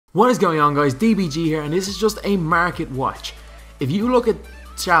What is going on, guys? DBG here, and this is just a market watch. If you look at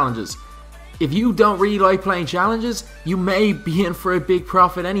challenges, if you don't really like playing challenges, you may be in for a big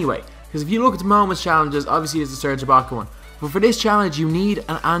profit anyway. Because if you look at the moments challenges, obviously there's a Serge Ibaka one. But for this challenge, you need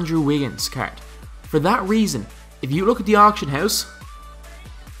an Andrew Wiggins card. For that reason, if you look at the auction house,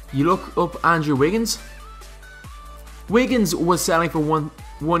 you look up Andrew Wiggins. Wiggins was selling for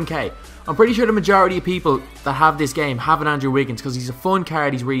 1k. I'm pretty sure the majority of people that have this game have an Andrew Wiggins because he's a fun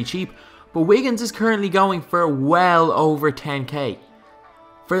card, he's really cheap. But Wiggins is currently going for well over 10k.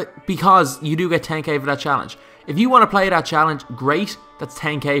 Because you do get 10k for that challenge. If you want to play that challenge, great, that's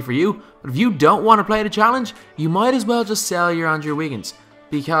 10k for you. But if you don't want to play the challenge, you might as well just sell your Andrew Wiggins.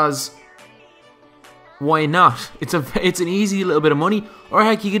 Because why not? It's an easy little bit of money. Or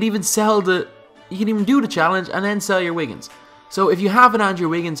heck, you could even do the challenge and then sell your Wiggins. So if you have an Andrew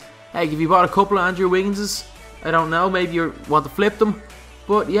Wiggins, heck, if you bought a couple of Andrew Wigginses, I don't know, maybe you want to flip them.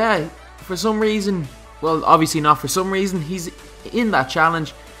 But yeah, for some reason, well, obviously not for some reason, he's in that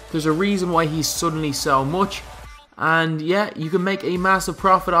challenge. There's a reason why he's suddenly so much. And yeah, you can make a massive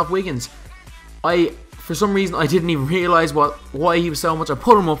profit off Wiggins. For some reason, I didn't even realize why he was so much. I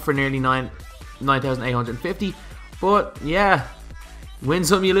put him up for nearly 9,850. But yeah, win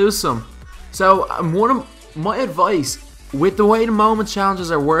some, you lose some. So one of my advice, with the way the moments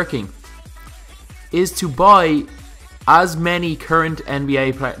challenges are working, is to buy as many current day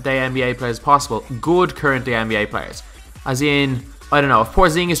NBA players as possible. Good current day NBA players. As in, I don't know, if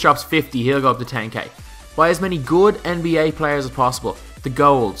Porzingis drops 50, he'll go up to 10k. Buy as many good NBA players as possible. The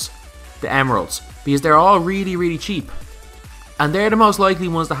golds, the emeralds, because they're all really, really cheap. And they're the most likely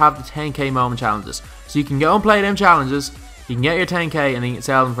ones to have the 10k moment challenges. So you can go and play them challenges, you can get your 10k, and then you can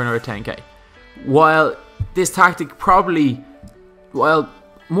sell them for another 10k. While this tactic probably, well,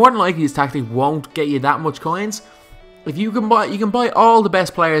 more than likely this tactic won't get you that much coins. If you can buy all the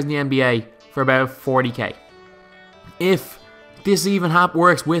best players in the NBA for about 40k. If this even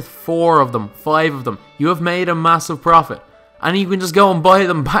works with 4 of them, 5 of them, you have made a massive profit. And you can just go and buy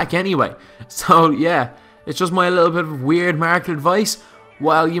them back anyway. So yeah, it's just my little bit of weird market advice.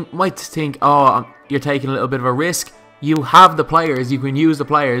 While you might think, oh, you're taking a little bit of a risk, you have the players, you can use the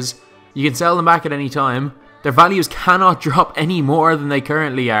players, you can sell them back at any time. Their values cannot drop any more than they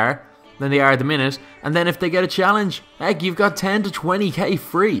currently are, than they are at the minute. And then if they get a challenge, heck, you've got 10 to 20k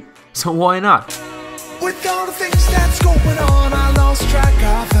free. So why not? With all the things that's going on, I lost track,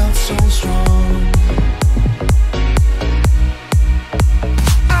 I felt so strong.